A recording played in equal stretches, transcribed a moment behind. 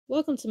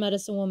Welcome to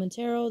Medicine Woman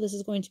Tarot. This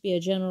is going to be a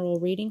general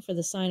reading for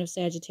the sign of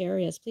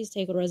Sagittarius. Please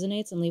take what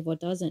resonates and leave what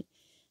doesn't.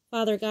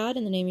 Father God,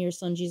 in the name of your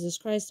Son, Jesus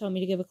Christ, help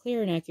me to give a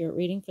clear and accurate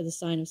reading for the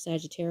sign of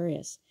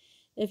Sagittarius.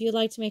 If you'd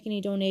like to make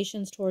any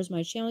donations towards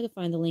my channel, you can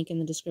find the link in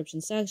the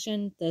description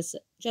section. This,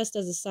 just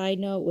as a side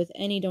note, with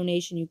any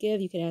donation you give,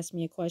 you can ask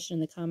me a question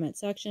in the comment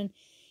section,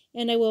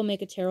 and I will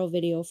make a tarot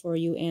video for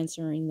you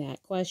answering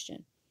that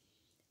question.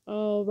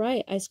 All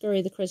right, I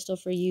scurried the crystal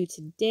for you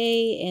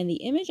today, and the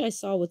image I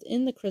saw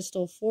within the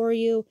crystal for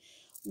you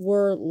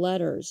were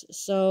letters.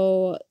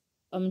 So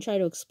I'm trying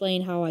to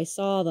explain how I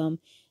saw them.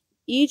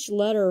 Each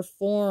letter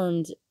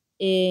formed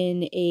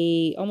in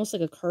almost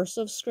like a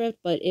cursive script,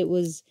 but it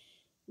was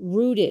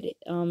rooted.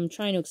 I'm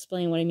trying to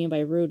explain what I mean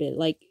by rooted.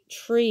 Like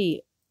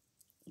tree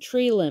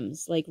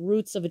limbs, like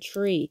roots of a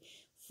tree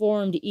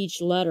formed each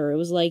letter. It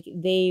was like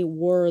they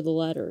were the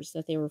letters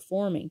that they were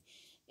forming.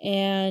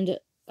 And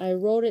I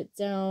wrote it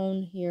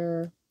down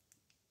here,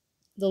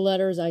 the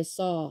letters I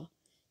saw,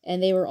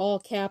 and they were all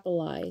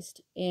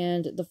capitalized.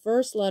 And the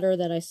first letter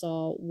that I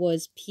saw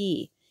was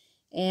P,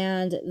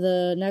 and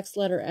the next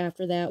letter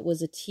after that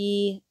was a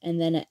T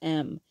and then an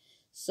M.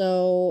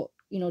 So,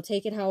 you know,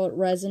 take it how it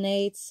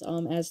resonates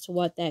as to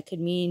what that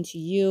could mean to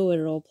you.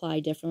 It'll apply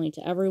differently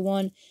to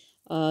everyone.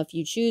 If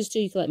you choose to,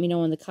 you can let me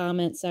know in the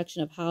comment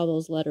section of how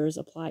those letters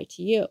apply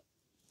to you.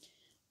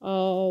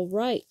 All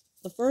right.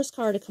 The first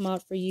card to come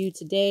out for you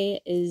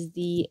today is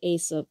the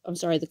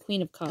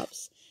Queen of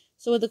Cups.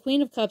 So with the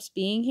Queen of Cups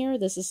being here,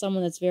 this is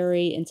someone that's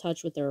very in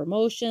touch with their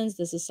emotions.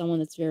 This is someone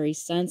that's very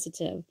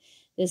sensitive.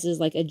 This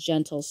is like a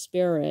gentle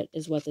spirit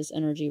is what this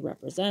energy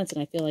represents.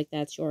 And I feel like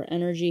that's your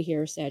energy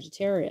here,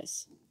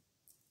 Sagittarius.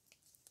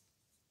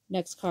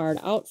 Next card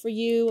out for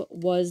you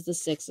was the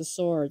Six of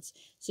Swords.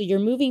 So you're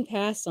moving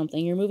past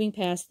something. You're moving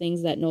past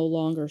things that no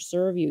longer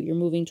serve you. You're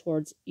moving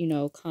towards, you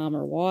know,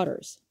 calmer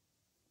waters.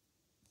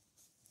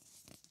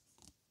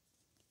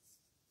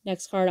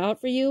 Next card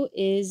out for you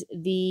is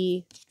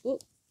the...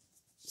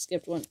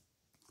 skipped one.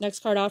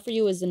 Next card out for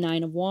you is the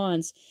Nine of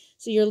Wands.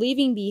 So you're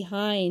leaving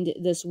behind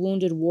this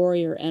wounded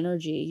warrior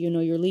energy. You know,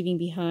 you're leaving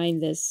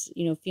behind this,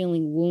 you know,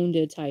 feeling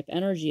wounded type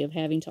energy of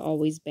having to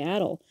always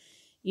battle,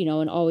 you know,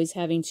 and always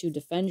having to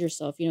defend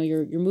yourself. You know,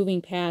 you're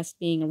moving past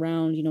being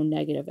around, you know,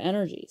 negative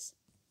energies.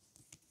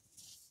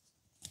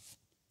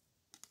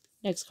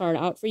 Next card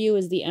out for you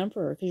is the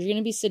Emperor, because you're going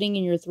to be sitting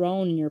in your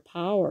throne and your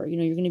power. You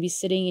know, you're going to be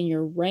sitting in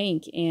your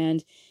rank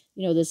and,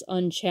 you know, this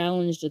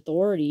unchallenged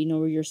authority, you know,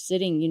 where you're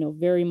sitting, you know,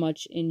 very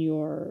much in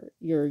your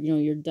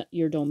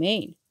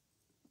domain.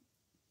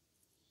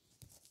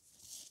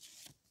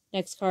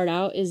 Next card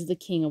out is the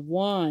King of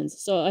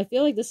Wands. So I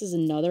feel like this is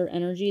another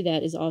energy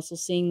that is also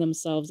seeing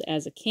themselves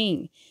as a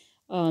king.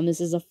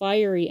 This is a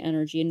fiery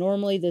energy, and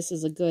normally this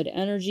is a good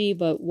energy,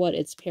 but what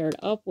it's paired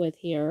up with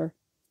here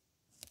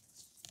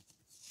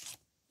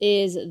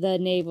is the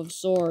Knave of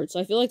Swords. So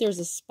I feel like there's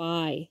a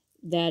spy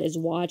that is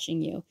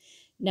watching you.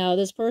 Now,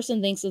 this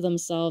person thinks of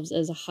themselves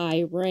as a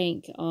high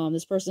rank.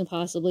 This person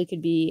possibly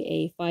could be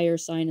a fire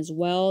sign as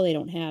well. They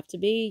don't have to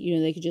be. You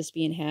know, they could just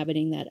be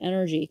inhabiting that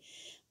energy.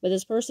 But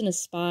this person is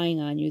spying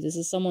on you. This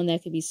is someone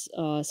that could be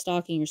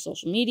stalking your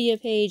social media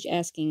page,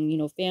 asking, you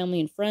know, family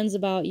and friends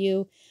about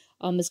you.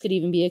 This could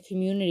even be a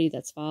community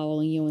that's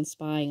following you and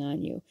spying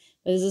on you.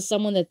 But this is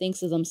someone that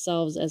thinks of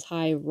themselves as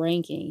high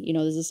ranking. You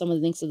know, this is someone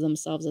that thinks of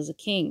themselves as a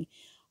king.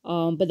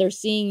 But they're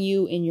seeing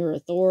you in your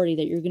authority,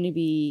 that you're going to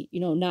be, you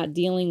know, not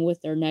dealing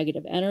with their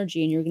negative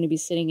energy, and you're going to be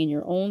sitting in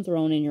your own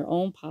throne, in your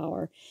own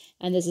power.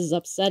 And this is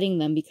upsetting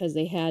them because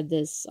they had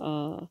this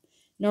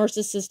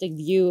narcissistic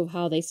view of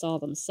how they saw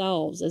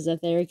themselves, as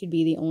that they could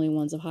be the only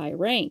ones of high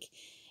rank.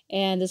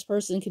 And this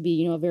person could be,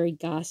 you know, a very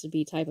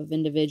gossipy type of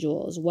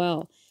individual as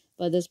well.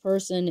 But this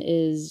person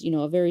is, you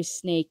know, a very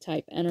snake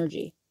type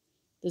energy.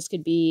 This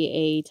could be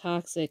a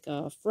toxic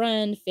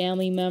friend,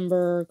 family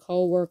member,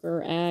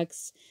 co-worker,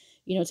 ex.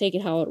 You know, take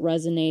it how it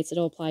resonates.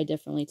 It'll apply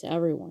differently to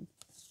everyone.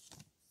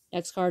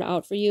 Next card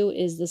out for you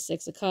is the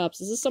Six of Cups.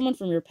 This is someone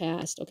from your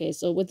past. Okay,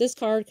 so with this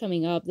card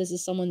coming up, this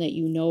is someone that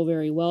you know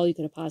very well. You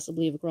could have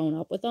possibly have grown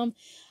up with them.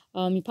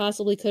 You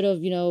possibly could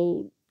have, you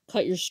know,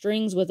 cut your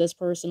strings with this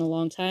person a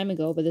long time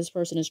ago, but this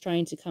person is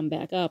trying to come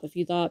back up. If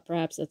you thought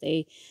perhaps that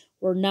they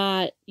were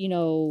not, you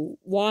know,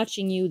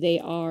 watching you, they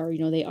are. You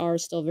know, they are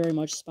still very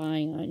much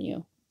spying on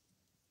you.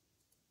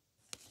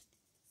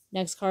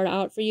 Next card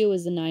out for you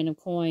is the Nine of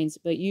Coins,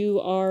 but you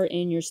are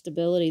in your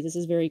stability. This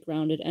is very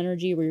grounded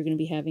energy where you're going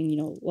to be having, you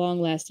know,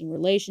 long-lasting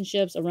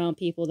relationships around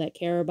people that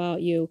care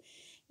about you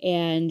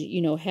and,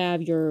 you know,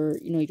 have your,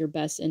 you know, your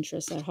best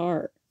interests at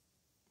heart.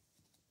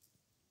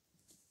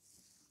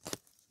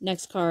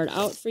 Next card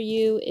out for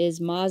you is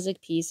Mazic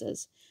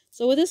Pieces.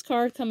 So with this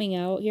card coming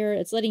out here,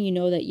 it's letting you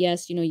know that,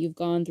 yes, you know, you've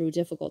gone through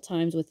difficult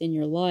times within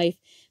your life,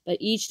 but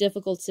each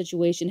difficult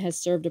situation has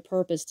served a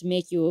purpose to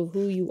make you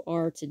who you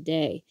are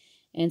today.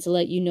 And to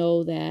let you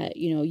know that,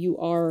 you know, you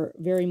are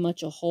very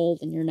much a whole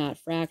and you're not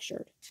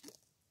fractured.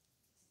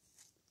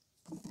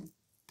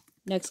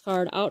 Next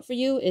card out for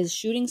you is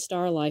Shooting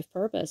Star Life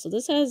Purpose. So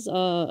this has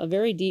a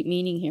very deep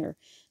meaning here.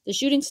 The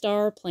shooting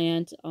star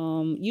plant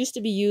used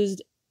to be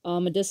used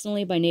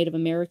medicinally by Native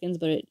Americans,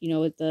 but it,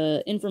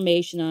 the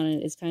information on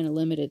it is kind of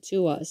limited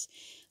to us.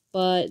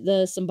 But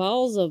the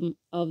symbols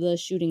of the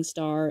shooting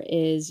star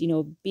is,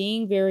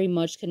 being very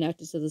much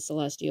connected to the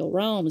celestial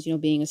realms,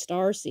 being a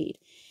star seed.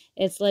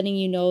 It's letting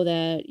you know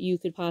that you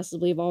could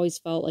possibly have always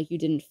felt like you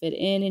didn't fit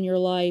in your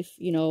life,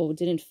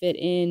 didn't fit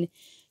in,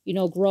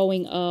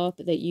 growing up,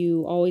 that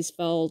you always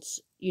felt,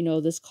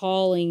 this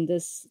calling,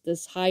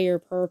 this higher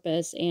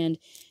purpose, and,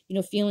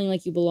 feeling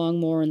like you belong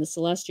more in the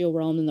celestial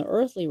realm than the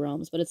earthly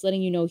realms. But it's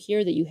letting you know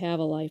here that you have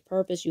a life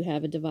purpose, you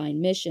have a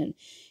divine mission.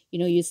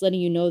 It's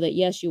letting you know that,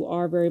 yes, you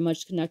are very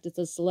much connected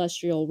to the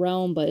celestial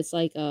realm, but it's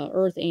like a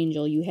earth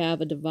angel. You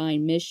have a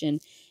divine mission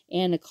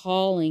and a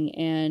calling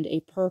and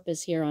a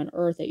purpose here on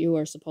earth that you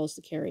are supposed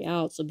to carry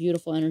out. So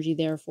beautiful energy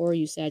there for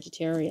you,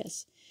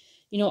 Sagittarius.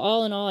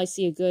 All in all, I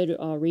see a good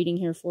reading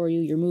here for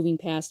you. You're moving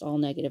past all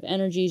negative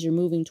energies. You're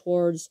moving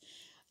towards,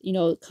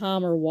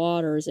 calmer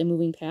waters and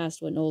moving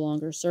past what no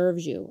longer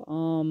serves you.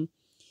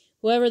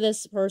 Whoever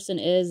this person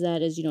is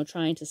that is,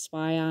 trying to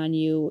spy on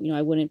you,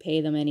 I wouldn't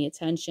pay them any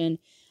attention.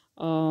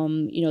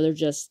 They're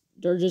just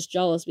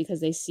jealous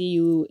because they see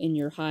you in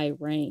your high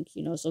rank,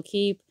 so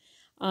keep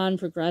on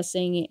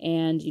progressing.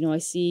 And, I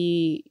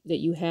see that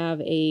you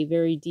have a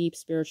very deep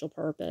spiritual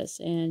purpose,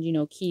 and,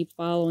 keep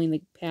following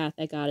the path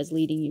that God is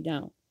leading you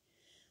down.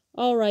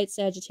 All right,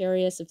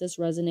 Sagittarius, if this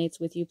resonates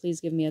with you, please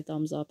give me a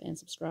thumbs up and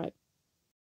subscribe.